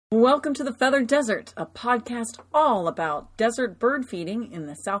Welcome to the Feathered Desert, a podcast all about desert bird feeding in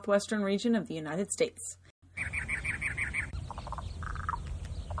the southwestern region of the United States.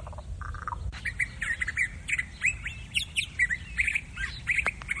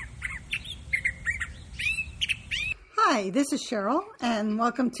 Hi, this is Cheryl, and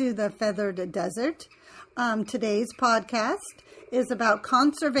welcome to the Feathered Desert. Today's podcast is about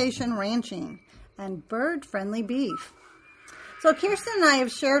conservation ranching and bird-friendly beef. So Kirsten and I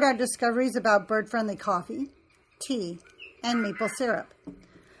have shared our discoveries about bird-friendly coffee, tea, and maple syrup.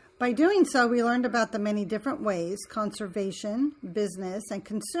 By doing so, we learned about the many different ways conservation, business, and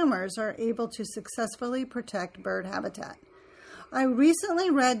consumers are able to successfully protect bird habitat. I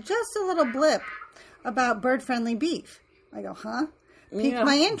recently read just a little blip about bird-friendly beef. I go, huh? Piqued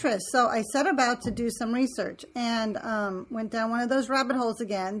my interest. So I set about to do some research and went down one of those rabbit holes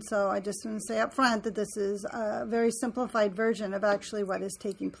again. So I just want to say up front that this is a very simplified version of actually what is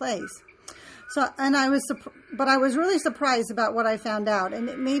taking place. I was really surprised about what I found out, and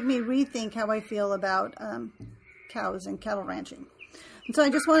it made me rethink how I feel about cows and cattle ranching. And so I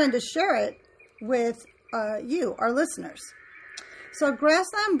just wanted to share it with you, our listeners. So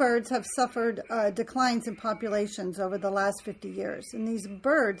grassland birds have suffered declines in populations over the last 50 years, and these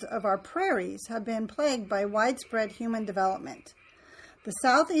birds of our prairies have been plagued by widespread human development. The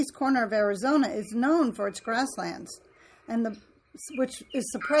southeast corner of Arizona is known for its grasslands, which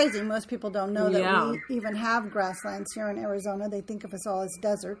is surprising. Most people don't know that we even have grasslands here in Arizona. They think of us all as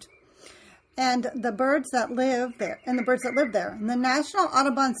desert. And the birds that live there, and the National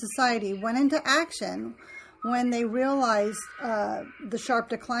Audubon Society went into action when they realized the sharp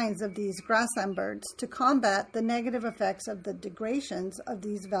declines of these grassland birds to combat the negative effects of the degradations of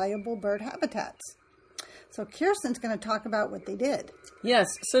these valuable bird habitats. So Kirsten's going to talk about what they did. Yes,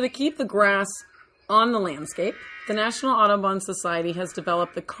 so to keep the grass on the landscape, the National Audubon Society has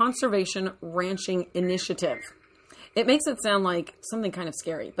developed the Conservation Ranching Initiative. It makes it sound like something kind of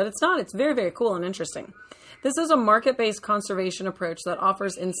scary, but it's not. It's very, very cool and interesting. This is a market-based conservation approach that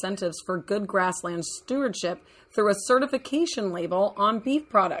offers incentives for good grassland stewardship through a certification label on beef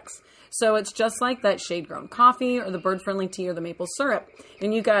products. So it's just like that shade-grown coffee or the bird-friendly tea or the maple syrup.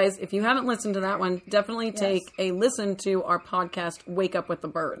 And you guys, if you haven't listened to that one, definitely take a listen to our podcast, Wake Up with the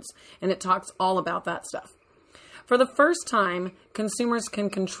Birds. And it talks all about that stuff. For the first time, consumers can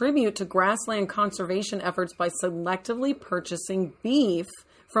contribute to grassland conservation efforts by selectively purchasing beef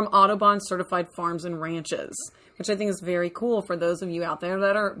from Audubon certified farms and ranches, which I think is very cool for those of you out there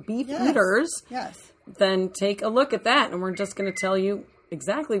that are beef eaters. Yes. Then take a look at that, and we're just going to tell you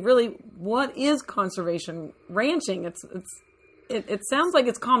exactly really what is conservation ranching. It sounds like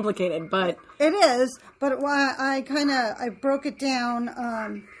it's complicated, but it is. But I broke it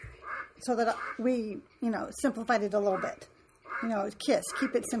down so that we simplified it a little bit. KISS,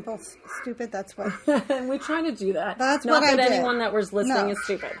 keep it simple, stupid. That's what. And we try to do that. That's Not what I did. Not that anyone that was listening is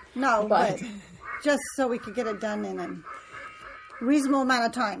stupid. No, but just so we could get it done in a reasonable amount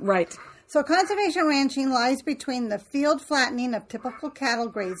of time. Right. So conservation ranching lies between the field flattening of typical cattle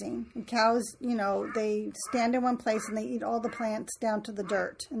grazing. And cows, they stand in one place and they eat all the plants down to the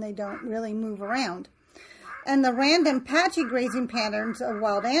dirt, and they don't really move around. And the random patchy grazing patterns of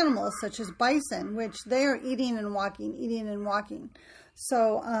wild animals, such as bison, which they are eating and walking.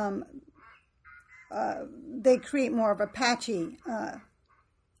 So they create more of a patchy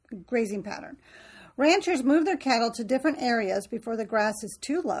grazing pattern. Ranchers move their cattle to different areas before the grass is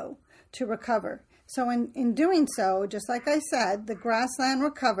too low to recover. So in doing so, just like I said, the grassland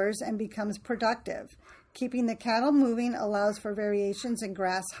recovers and becomes productive. Keeping the cattle moving allows for variations in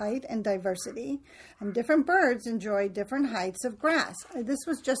grass height and diversity, and different birds enjoy different heights of grass. This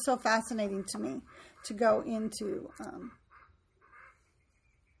was just so fascinating to me to go into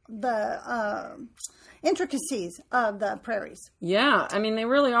the intricacies of the prairies. Yeah, I mean, they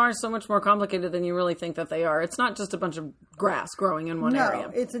really are so much more complicated than you really think that they are. It's not just a bunch of grass growing in one area.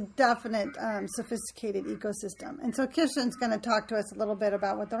 No, it's a definite sophisticated ecosystem. And so Kirsten's going to talk to us a little bit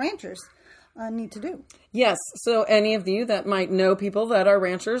about what the ranchers need to do. Yes. So any of you that might know people that are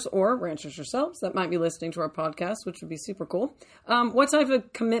ranchers or ranchers yourselves that might be listening to our podcast, which would be super cool. What type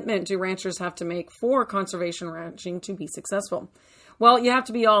of commitment do ranchers have to make for conservation ranching to be successful? Well, you have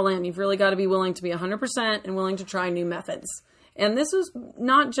to be all in. You've really got to be willing to be 100% and willing to try new methods. And this is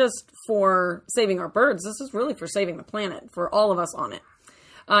not just for saving our birds. This is really for saving the planet, for all of us on it.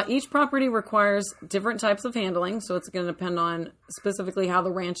 Each property requires different types of handling, so it's going to depend on specifically how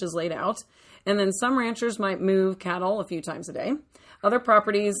the ranch is laid out. And then some ranchers might move cattle a few times a day. Other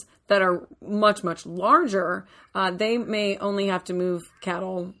properties that are much, much larger, they may only have to move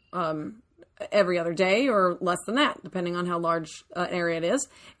cattle every other day or less than that, depending on how large an area it is.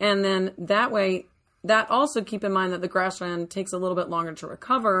 And then that way, that also keep in mind that the grassland takes a little bit longer to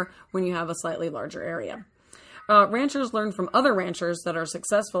recover when you have a slightly larger area. Ranchers learn from other ranchers that are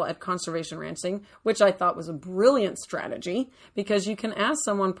successful at conservation ranching, which I thought was a brilliant strategy, because you can ask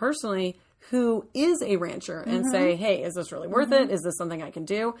someone personally who is a rancher and say, hey, is this really worth it? Is this something I can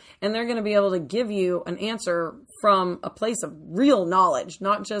do? And they're going to be able to give you an answer from a place of real knowledge,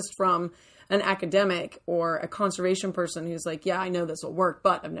 not just from an academic or a conservation person who's like, yeah, I know this will work,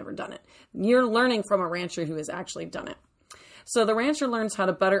 but I've never done it. You're learning from a rancher who has actually done it. So the rancher learns how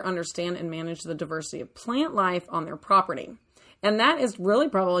to better understand and manage the diversity of plant life on their property. And that is really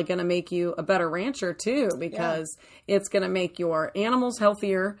probably going to make you a better rancher too, because it's going to make your animals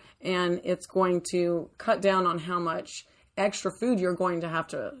healthier, and it's going to cut down on how much extra food you're going to have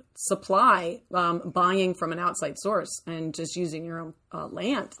to supply buying from an outside source, and just using your own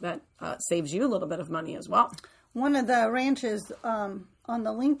land. That saves you a little bit of money as well. One of the ranches on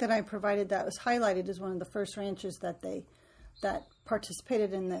the link that I provided that was highlighted is one of the first ranches that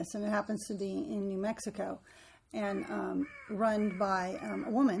participated in this, and it happens to be in New Mexico, and run by a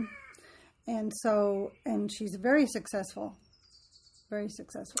woman, and she's very successful.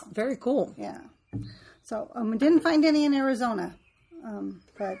 Very cool. Yeah. So we didn't find any in Arizona,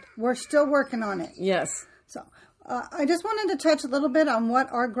 but we're still working on it. Yes. So I just wanted to touch a little bit on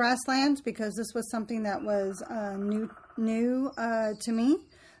what are grasslands, because this was something that was new to me.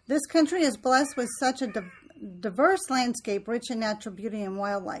 This country is blessed with such a diverse landscape, rich in natural beauty and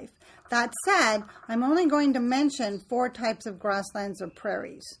wildlife. That said, I'm only going to mention 4 types of grasslands or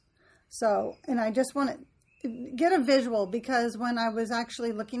prairies. So, and I just want to get a visual, because when I was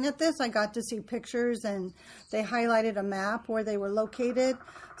actually looking at this, I got to see pictures, and they highlighted a map where they were located.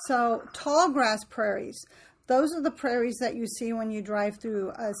 So, tall grass prairies. Those are the prairies that you see when you drive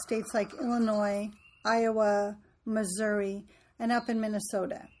through states like Illinois, Iowa, Missouri, and up in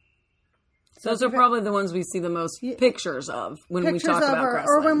Minnesota. Those are probably the ones we see the most pictures of when we talk about grassland.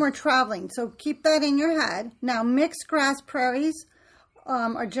 Or when we're traveling. So keep that in your head. Now, mixed grass prairies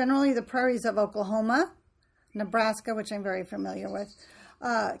are generally the prairies of Oklahoma, Nebraska, which I'm very familiar with,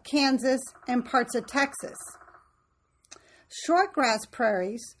 Kansas, and parts of Texas. Short grass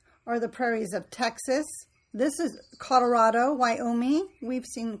prairies are the prairies of Texas. This is Colorado, Wyoming. We've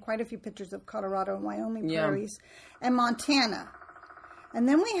seen quite a few pictures of Colorado and Wyoming prairies. And Montana. And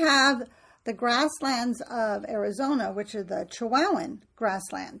then we have the grasslands of Arizona, which are the Chihuahuan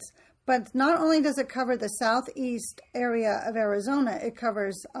grasslands. But not only does it cover the southeast area of Arizona, it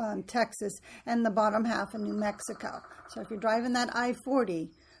covers Texas and the bottom half of New Mexico. So if you're driving that I-40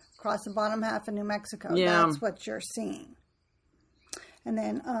 across the bottom half of New Mexico, that's what you're seeing. And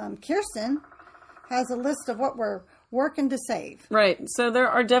then Kirsten has a list of what we're working to save. Right. So there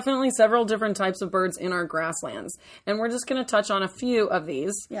are definitely several different types of birds in our grasslands, and we're just going to touch on a few of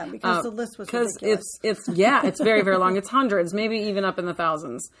these. Yeah, because the list was ridiculous. It's very, very long. It's hundreds, maybe even up in the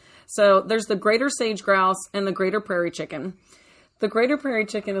thousands. So there's the greater sage grouse and the greater prairie chicken. The greater prairie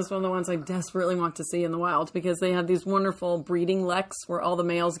chicken is one of the ones I desperately want to see in the wild, because they have these wonderful breeding leks where all the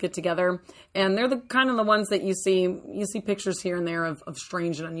males get together, and they're the kind of the ones that you see pictures here and there of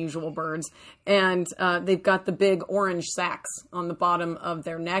strange and unusual birds, and they've got the big orange sacs on the bottom of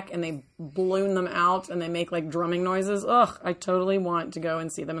their neck, and they balloon them out and they make like drumming noises. Ugh, I totally want to go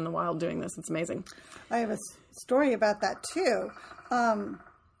and see them in the wild doing this. It's amazing. I have a story about that too.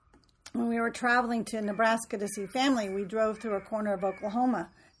 When we were traveling to Nebraska to see family, we drove through a corner of Oklahoma,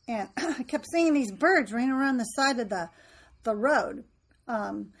 and I kept seeing these birds running around the side of the road.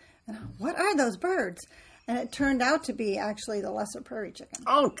 And what are those birds? And it turned out to be actually the lesser prairie chicken.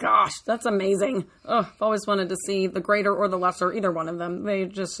 Oh, gosh, that's amazing. Oh, I've always wanted to see the greater or the lesser, either one of them. They're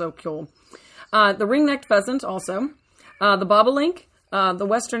just so cool. The ring-necked pheasant also. The bobolink, the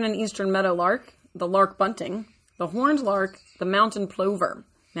western and eastern meadowlark, the lark bunting, the horned lark, the mountain plover.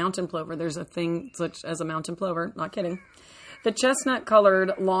 Mountain plover. There's a thing such as a mountain plover. Not kidding. The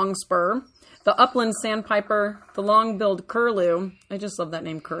chestnut-colored long spur. The upland sandpiper. The long-billed curlew. I just love that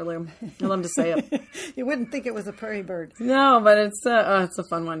name, curlew. I love to say it. You wouldn't think it was a prairie bird. No, but it's a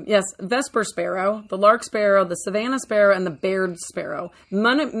fun one. Yes, vesper sparrow, the lark sparrow, the Savannah sparrow, and the Baird sparrow.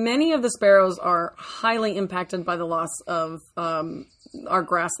 Many of the sparrows are highly impacted by the loss of our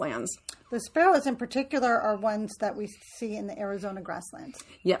grasslands. The sparrows in particular are ones that we see in the Arizona grasslands.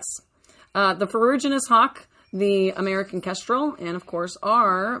 Yes. The ferruginous hawk, the American kestrel, and of course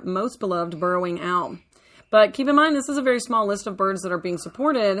our most beloved burrowing owl. But keep in mind, this is a very small list of birds that are being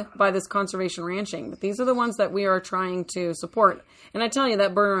supported by this conservation ranching. But these are the ones that we are trying to support. And I tell you,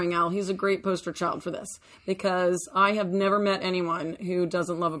 that burrowing owl, he's a great poster child for this, because I have never met anyone who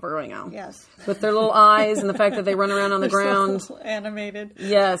doesn't love a burrowing owl. Yes. With their little eyes and the fact that they run around on the ground. So animated.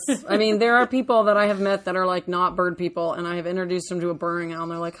 Yes. I mean, there are people that I have met that are like not bird people, and I have introduced them to a burrowing owl,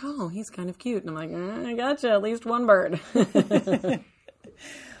 and they're like, oh, he's kind of cute. And I'm like, I gotcha, at least one bird.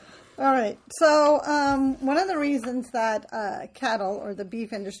 All right. So one of the reasons that cattle or the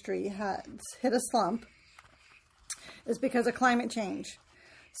beef industry has hit a slump is because of climate change.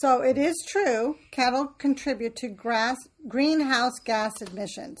 So it is true, cattle contribute to greenhouse gas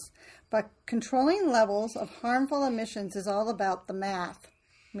emissions, but controlling levels of harmful emissions is all about the math.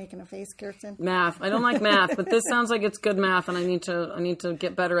 Making a face, Kirsten. Math. I don't like math, but this sounds like it's good math, and I need to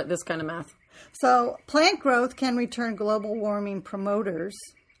get better at this kind of math. So plant growth can return global warming promoters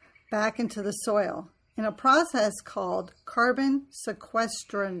back into the soil in a process called carbon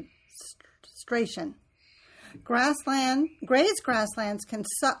sequestration. Grazed grasslands can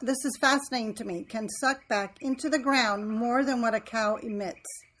suck, this is fascinating to me, can suck back into the ground more than what a cow emits.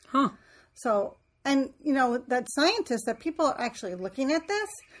 Huh. So, and you know, that scientists, that people are actually looking at this,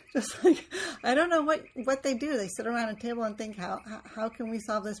 just like, I don't know what they do. They sit around a table and think, how can we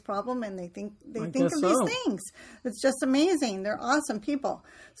solve this problem? And they think of these things. It's just amazing. They're awesome people.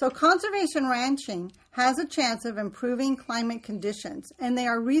 So conservation ranching has a chance of improving climate conditions, and they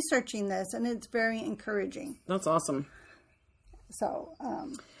are researching this, and it's very encouraging. That's awesome. So,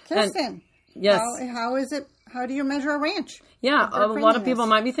 Kirsten, yes. How is it? How do you measure a ranch? Yeah, a lot of people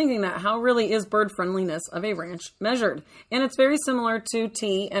might be thinking that. How really is bird friendliness of a ranch measured? And it's very similar to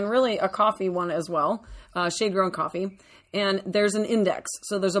tea and really a coffee one as well, shade-grown coffee. And there's an index.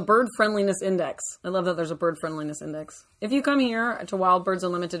 So there's a bird friendliness index. I love that there's a bird friendliness index. If you come here to Wild Birds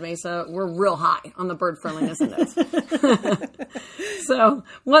Unlimited Mesa, we're real high on the bird friendliness index. So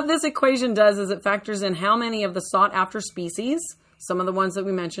what this equation does is it factors in how many of the sought-after species, some of the ones that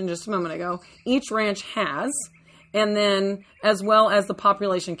we mentioned just a moment ago, each ranch has, and then as well as the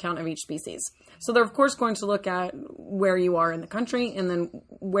population count of each species. So they're, of course, going to look at where you are in the country and then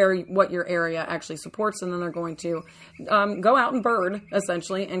what your area actually supports. And then they're going to go out and bird,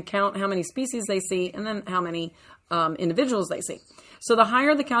 essentially, and count how many species they see and then how many individuals they see. So the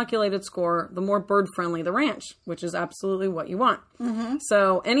higher the calculated score, the more bird-friendly the ranch, which is absolutely what you want. Mm-hmm.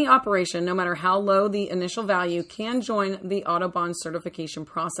 So any operation, no matter how low the initial value, can join the Audubon certification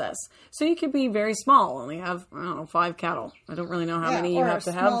process. So you could be very small, only have, 5 cattle. I don't really know how many you have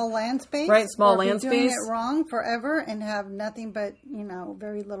to have. Small land space. Right, small land space. Doing it wrong forever and have nothing but,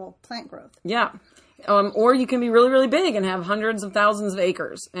 very little plant growth. Yeah. Or you can be really, really big and have hundreds of thousands of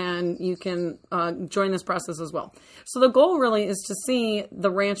acres, and you can join this process as well. So the goal really is to see the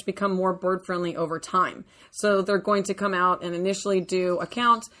ranch become more bird-friendly over time. So they're going to come out and initially do a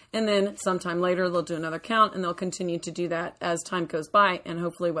count, and then sometime later they'll do another count, and they'll continue to do that as time goes by. And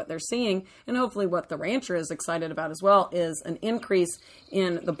hopefully what they're seeing, and hopefully what the rancher is excited about as well, is an increase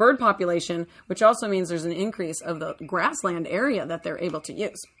in the bird population, which also means there's an increase of the grassland area that they're able to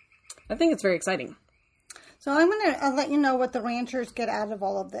use. I think it's very exciting. So I'm going to let you know what the ranchers get out of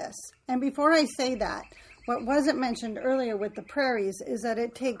all of this. And before I say that, what wasn't mentioned earlier with the prairies is that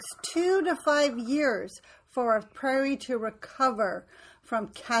it takes 2 to 5 years for a prairie to recover from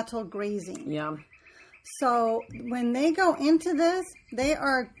cattle grazing. Yeah. So when they go into this,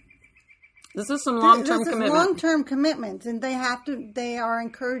 this is some long-term commitment. This is long-term commitments, and they are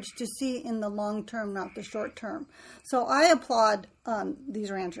encouraged to see in the long term, not the short term. So I applaud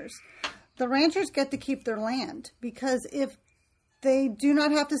these ranchers. The ranchers get to keep their land because if they do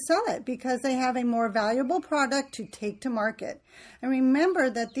not have to sell it because they have a more valuable product to take to market. And remember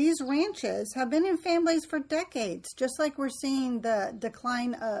that these ranches have been in families for decades, just like we're seeing the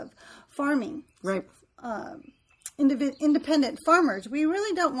decline of farming. Right. Independent farmers. We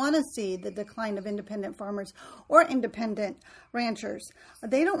really don't want to see the decline of independent farmers or independent ranchers.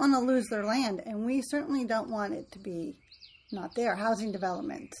 They don't want to lose their land, and we certainly don't want it to be not there. Housing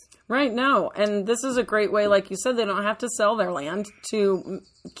developments. Right, no. And this is a great way, like you said, they don't have to sell their land to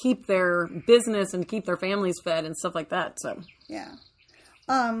keep their business and keep their families fed and stuff like that. So yeah.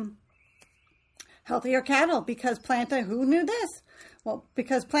 Healthier cattle because who knew this? Well,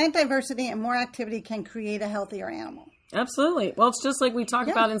 because plant diversity and more activity can create a healthier animal. Absolutely. Well, it's just like we talk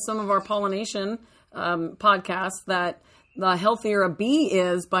about in some of our pollination podcasts that the healthier a bee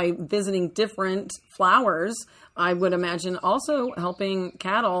is by visiting different flowers, I would imagine also helping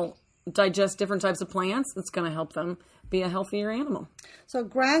cattle digest different types of plants. It's going to help them be a healthier animal. So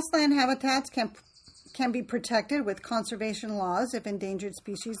grassland habitats can can be protected with conservation laws if endangered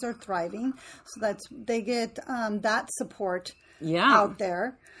species are thriving. So they get that support out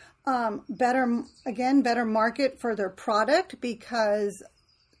there. Better market for their product because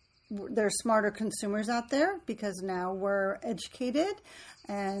there's smarter consumers out there because now we're educated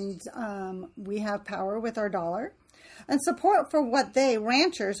and we have power with our dollar. And support for what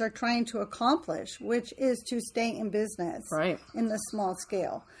ranchers, are trying to accomplish, which is to stay in business in the small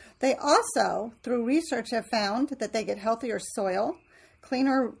scale. They also, through research, have found that they get healthier soil,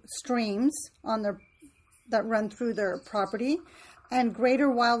 cleaner streams that run through their property, and greater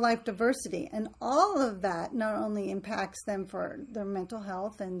wildlife diversity. And all of that not only impacts them for their mental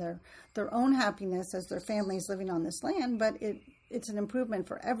health and their own happiness as their families living on this land, but it's an improvement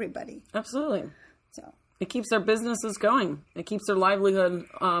for everybody. Absolutely. So it keeps their businesses going. It keeps their livelihood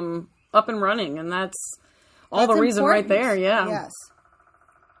up and running. And that's the reason right there. Yeah. Yes.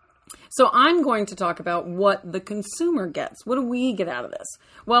 So I'm going to talk about what the consumer gets. What do we get out of this?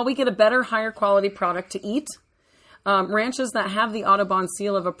 Well, we get a better, higher quality product to eat. Ranches that have the Audubon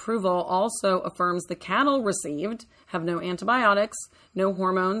seal of approval also affirms the cattle received have no antibiotics, no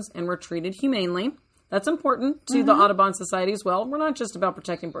hormones, and were treated humanely. That's important to the Audubon Society as well. We're not just about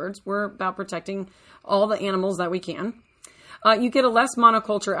protecting birds. We're about protecting all the animals that we can. You get a less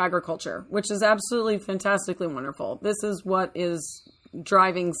monoculture agriculture, which is absolutely fantastically wonderful. This is what is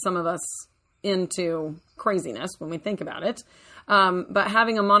driving some of us into craziness when we think about it. But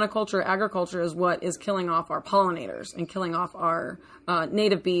having a monoculture agriculture is what is killing off our pollinators and killing off our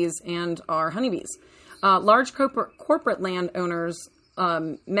native bees and our honeybees. Large corporate landowners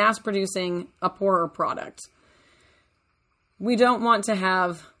mass producing a poorer product. We don't want to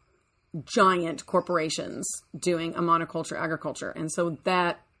have giant corporations doing a monoculture agriculture. And so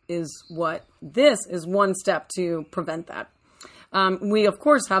this is one step to prevent that. We, of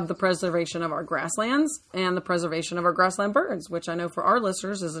course, have the preservation of our grasslands and the preservation of our grassland birds, which I know for our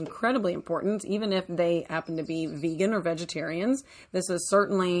listeners is incredibly important, even if they happen to be vegan or vegetarians. This is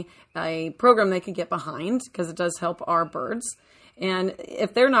certainly a program they could get behind because it does help our birds. And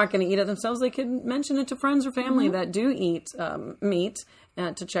if they're not going to eat it themselves, they could mention it to friends or family that do eat meat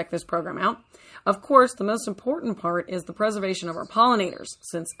to check this program out. Of course, the most important part is the preservation of our pollinators,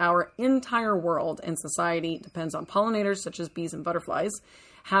 since our entire world and society depends on pollinators such as bees and butterflies.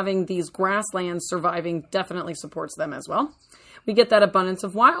 Having these grasslands surviving definitely supports them as well. We get that abundance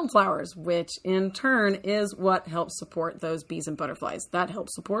of wildflowers, which in turn is what helps support those bees and butterflies. That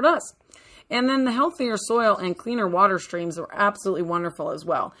helps support us. And then the healthier soil and cleaner water streams are absolutely wonderful as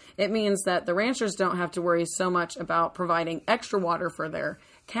well. It means that the ranchers don't have to worry so much about providing extra water for their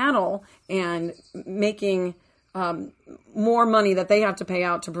cattle and making more money that they have to pay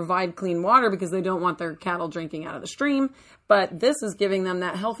out to provide clean water because they don't want their cattle drinking out of the stream. But this is giving them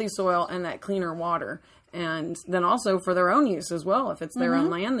that healthy soil and that cleaner water. And then also for their own use as well. If it's their own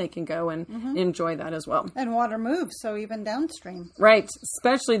land, they can go and enjoy that as well. And water moves, so even downstream. Right.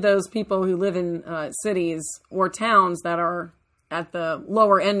 Especially those people who live in cities or towns that are at the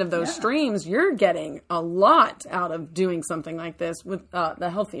lower end of those streams. You're getting a lot out of doing something like this with the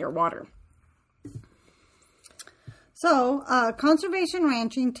healthier water. So conservation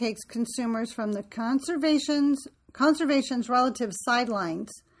ranching takes consumers from the conservation's relative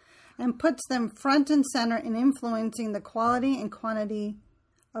sidelines and puts them front and center in influencing the quality and quantity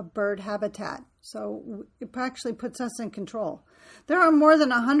of bird habitat. So it actually puts us in control. There are more than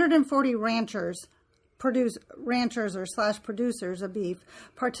 140 ranchers or / producers of beef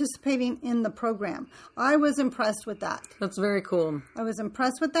participating in the program. I was impressed with that. That's very cool. I was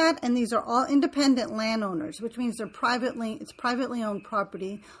impressed with that, and these are all independent landowners, which means it's privately owned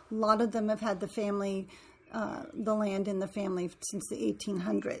property. A lot of them have had the land in the family since the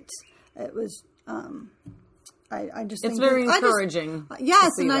 1800s. It was, I just think it's very encouraging.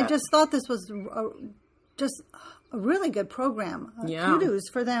 Yes, and I just thought this was just a really good program. Kudos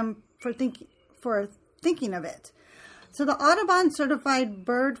for them for thinking of it. So the Audubon Certified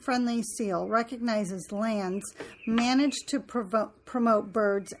Bird Friendly Seal recognizes lands managed to promote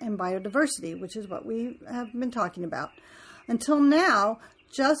birds and biodiversity, which is what we have been talking about. Until now,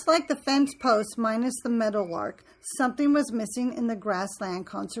 just like the fence posts minus the meadowlark, something was missing in the grassland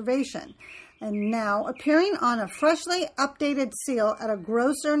conservation. And now appearing on a freshly updated seal at a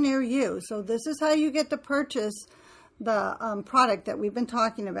grocer near you. So this is how you get to purchase the product that we've been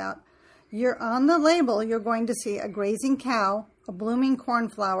talking about. You're on the label, you're going to see a grazing cow, a blooming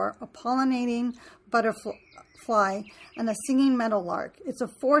cornflower, a pollinating butterfly, and a singing meadowlark. It's a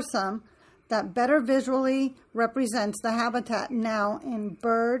foursome that better visually represents the habitat now in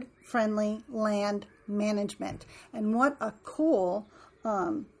bird-friendly land management. And what a cool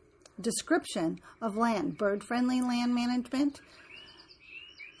description of land, bird-friendly land management.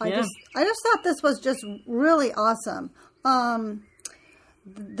 I Yeah. just thought this was just really awesome.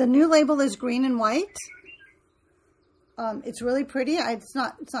 The new label is green and white. It's really pretty. It's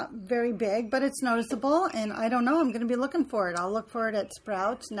not very big, but it's noticeable. And I don't know. I'm going to be looking for it. I'll look for it at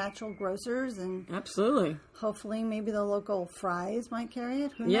Sprouts, Natural Grocers, and Absolutely. hopefully maybe the local Fry's might carry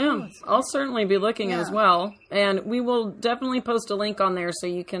it. Who Yeah, knows? I'll certainly be looking as Yeah. well. And we will definitely post a link on there so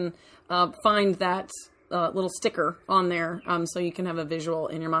you can find that little sticker on there so you can have a visual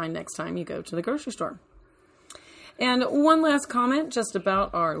in your mind next time you go to the grocery store. And one last comment just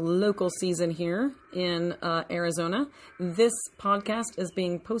about our local season here in Arizona. This podcast is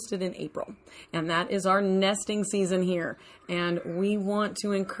being posted in April, and that is our nesting season here. And we want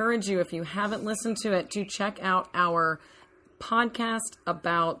to encourage you, if you haven't listened to it, to check out our podcast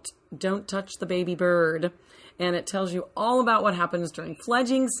about Don't Touch the Baby Bird. And it tells you all about what happens during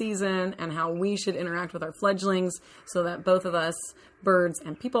fledging season and how we should interact with our fledglings so that both of us, birds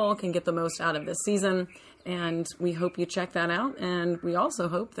and people, can get the most out of this season. And we hope you check that out. And we also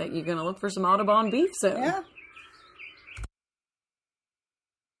hope that you're going to look for some Audubon beef soon. Yeah.